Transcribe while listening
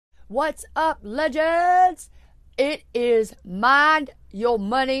What's up, legends? It is Mind Your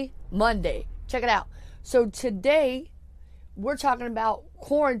Money Monday. Check it out. So today, we're talking about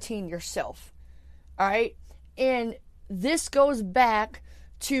quarantine yourself. All right? And this goes back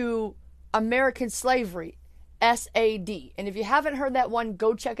to American slavery, SAD. And if you haven't heard that one,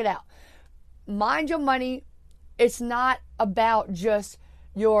 go check it out. Mind your money. It's not about just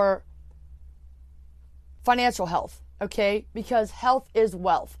your financial health, okay? Because health is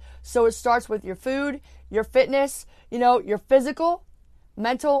wealth. So it starts with your food, your fitness, your physical,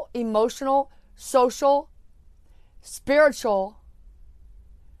 mental, emotional, social, spiritual,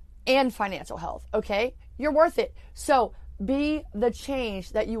 and financial health, okay? You're worth it. So be the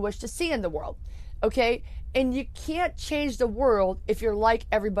change that you wish to see in the world, okay? And you can't change the world if you're like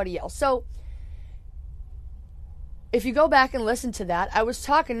everybody else. So if you go back and listen to that, I was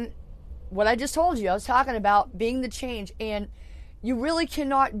talking, what I just told you, I was talking about being the change, and you really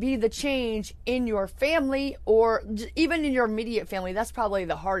cannot be the change in your family or even in your immediate family. That's probably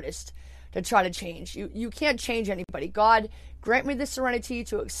the hardest to try to change. You can't change anybody. God, grant me the serenity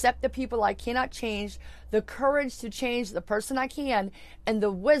to accept the people I cannot change, the courage to change the person I can, and the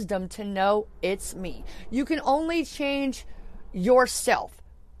wisdom to know it's me. You can only change yourself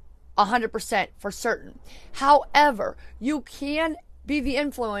 100% for certain. However, you can be the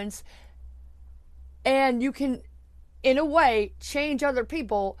influence, and you can, in a way, change other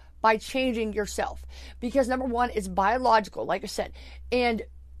people by changing yourself. Because number one, it's biological, like I said. And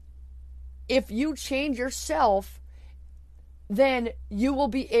if you change yourself, then you will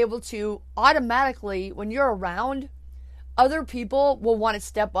be able to automatically, when you're around, other people will want to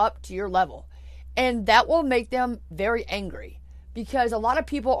step up to your level. And that will make them very angry, because a lot of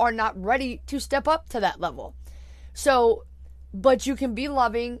people are not ready to step up to that level. So, but you can be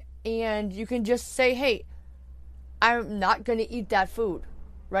loving, and you can just say, hey, I'm not going to eat that food,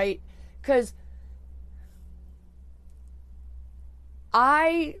 right? Because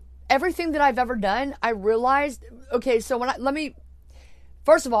everything that I've ever done, I realized, okay, so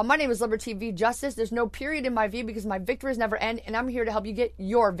first of all, my name is Liberty V Justice. There's no period in my V, because my victories never end, and I'm here to help you get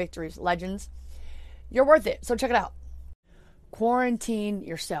your victories, legends. You're worth it. So check it out. Quarantine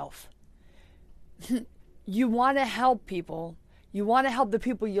yourself. You want to help people. You want to help the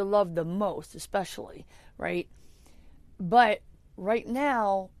people you love the most, especially, right? But right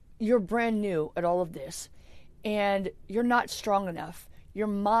now, you're brand new at all of this, and you're not strong enough. Your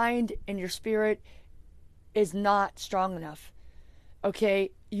mind and your spirit is not strong enough,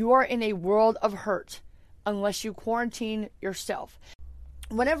 okay? You are in a world of hurt unless you quarantine yourself.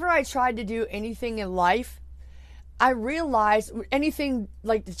 Whenever I tried to do anything in life, I realized anything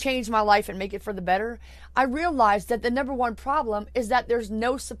like to change my life and make it for the better, I realized that the number one problem is that there's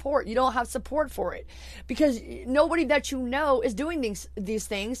no support. You don't have support for it, because nobody that you know is doing these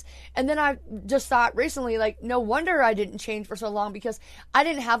things. And then I just thought recently, like, no wonder I didn't change for so long, because I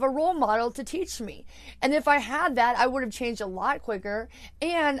didn't have a role model to teach me. And if I had that, I would have changed a lot quicker,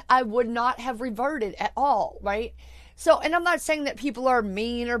 and I would not have reverted at all, right? So, and I'm not saying that people are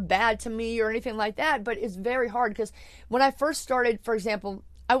mean or bad to me or anything like that, but it's very hard, because when I first started, for example,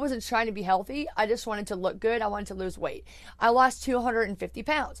 I wasn't trying to be healthy. I just wanted to look good. I wanted to lose weight. I lost 250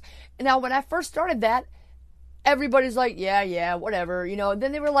 pounds. And now, when I first started that, everybody's like, yeah, whatever,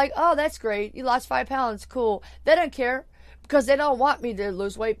 Then they were like, oh, that's great. You lost 5 pounds. Cool. They don't care, because they don't want me to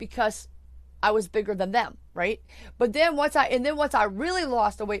lose weight, because I was bigger than them, right? But then once I really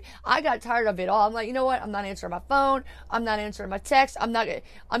lost the weight, I got tired of it all. I'm like, you know what? I'm not answering my phone. I'm not answering my text.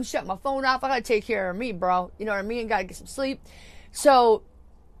 I'm shutting my phone off. I got to take care of me, bro. You know what I mean? Got to get some sleep. So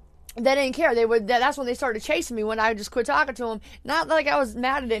they didn't care. That's when they started chasing me, when I just quit talking to them. Not like I was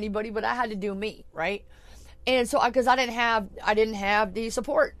mad at anybody, but I had to do me, right? And so, because I didn't have the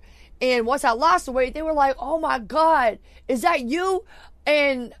support. And once I lost the weight, they were like, oh my God, is that you?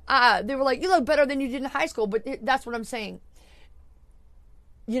 And they were like, you look better than you did in high school. But that's what I'm saying.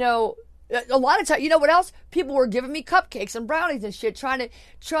 A lot of times, you know what else? People were giving me cupcakes and brownies and shit, trying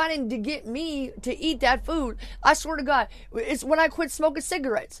to get me to eat that food. I swear to God, it's when I quit smoking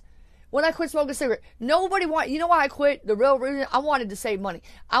cigarettes. Nobody you know why I quit? The real reason, I wanted to save money.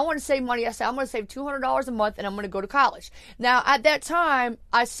 I want to save money. I said, I'm going to save $200 a month, and I'm going to go to college. Now, at that time,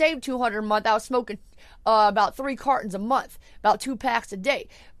 I saved $200 a month. I was smoking about 3 cartons a month, about 2 packs a day.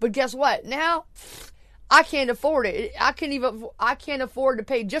 But guess what? Now, I can't afford it. I can't afford to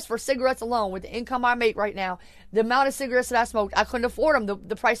pay just for cigarettes alone with the income I make right now. The amount of cigarettes that I smoked, I couldn't afford them,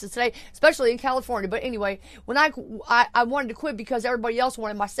 the prices today, especially in California. But anyway, when I wanted to quit because everybody else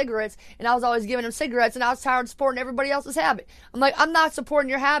wanted my cigarettes, and I was always giving them cigarettes, and I was tired of supporting everybody else's habit. I'm like, I'm not supporting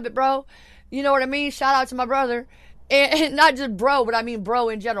your habit, bro. You know what I mean? Shout out to my brother. And not just bro, but I mean bro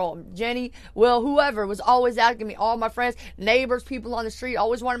in general. Jenny, Will, whoever was always asking me, all my friends, neighbors, people on the street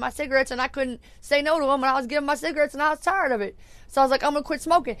always wanted my cigarettes, and I couldn't say no to them, and I was giving my cigarettes, and I was tired of it. So I was like, I'm going to quit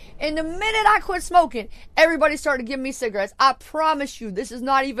smoking. And the minute I quit smoking, everybody started giving me cigarettes. I promise you, this is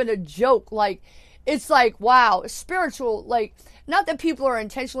not even a joke. Like, it's like, wow, it's spiritual. Like, not that people are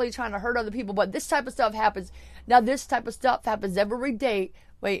intentionally trying to hurt other people, but this type of stuff happens. Now, this type of stuff happens every day.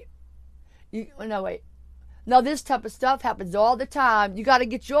 Now, this type of stuff happens all the time. You got to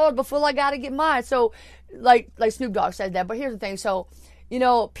get yours before I got to get mine. So, like Snoop Dogg said that. But here's the thing. So,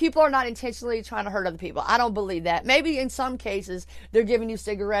 people are not intentionally trying to hurt other people. I don't believe that. Maybe in some cases, they're giving you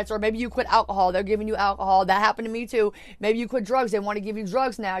cigarettes, or maybe you quit alcohol. They're giving you alcohol. That happened to me too. Maybe you quit drugs. They want to give you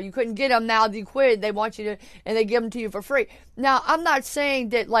drugs now. You couldn't get them. Now you quit. They want you to, and they give them to you for free. Now, I'm not saying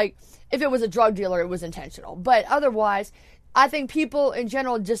that, like, if it was a drug dealer, it was intentional. But otherwise, I think people in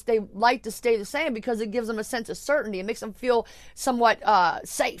general they like to stay the same because it gives them a sense of certainty. It makes them feel somewhat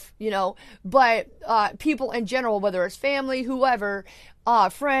safe, But people in general, whether it's family, whoever,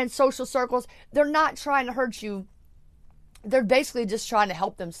 friends, social circles, they're not trying to hurt you. They're basically just trying to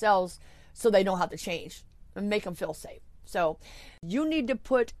help themselves so they don't have to change and make them feel safe. So you need to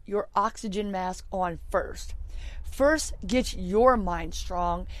put your oxygen mask on first. First, get your mind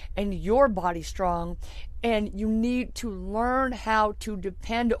strong and your body strong, and you need to learn how to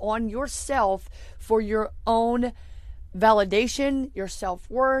depend on yourself for your own validation, your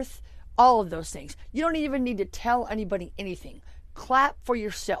self-worth, all of those things. You don't even need to tell anybody anything. Clap for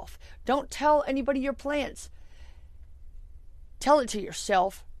yourself. Don't tell anybody your plans. Tell it to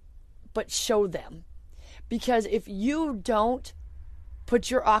yourself, but show them. Because if you don't put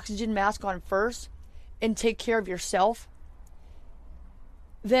your oxygen mask on first and take care of yourself,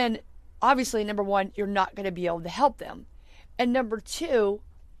 then obviously, number one, you're not going to be able to help them. And number two,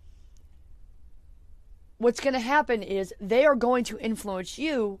 what's going to happen is they are going to influence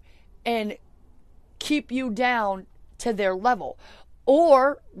you and keep you down to their level,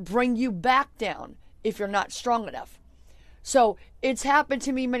 or bring you back down if you're not strong enough. So it's happened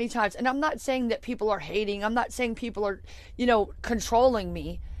to me many times. And I'm not saying that people are hating. I'm not saying people are, controlling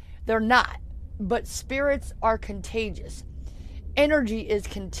me. They're not. But spirits are contagious. Energy is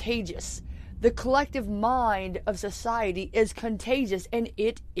contagious. The collective mind of society is contagious, and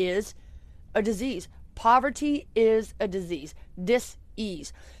it is a disease. Poverty is a disease.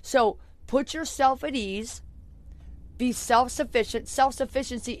 Dis-ease. So put yourself at ease. Be self-sufficient.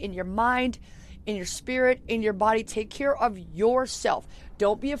 Self-sufficiency in your mind, in your spirit, in your body. Take care of yourself.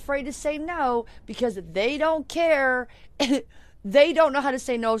 Don't be afraid to say no, because they don't care. They don't know how to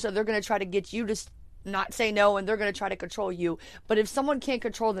say no, so they're going to try to get you to not say no, and they're going to try to control you. But if someone can't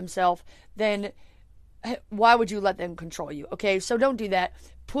control themselves, then why would you let them control you? Okay, so don't do that.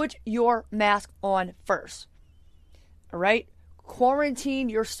 Put your mask on first. All right? Quarantine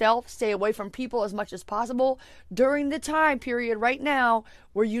yourself. Stay away from people as much as possible during the time period right now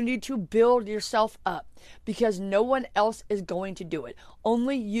where you need to build yourself up, because no one else is going to do it.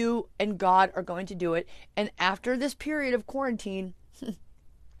 Only you and God are going to do it. And after this period of quarantine,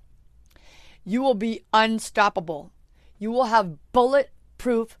 you will be unstoppable. You will have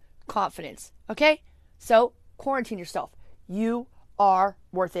bulletproof confidence. Okay? So quarantine yourself. You are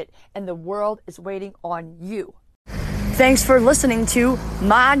worth it, and the world is waiting on you. Thanks for listening to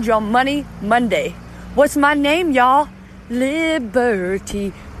Mind Your Money Monday. What's my name, y'all?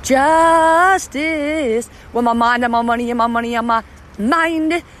 Liberty, justice. With my mind on my money and my money on my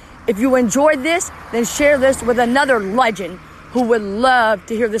mind. If you enjoyed this, then share this with another legend who would love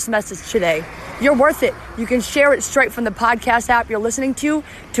to hear this message today. You're worth it. You can share it straight from the podcast app you're listening to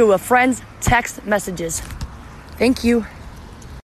a friend's text messages. Thank you.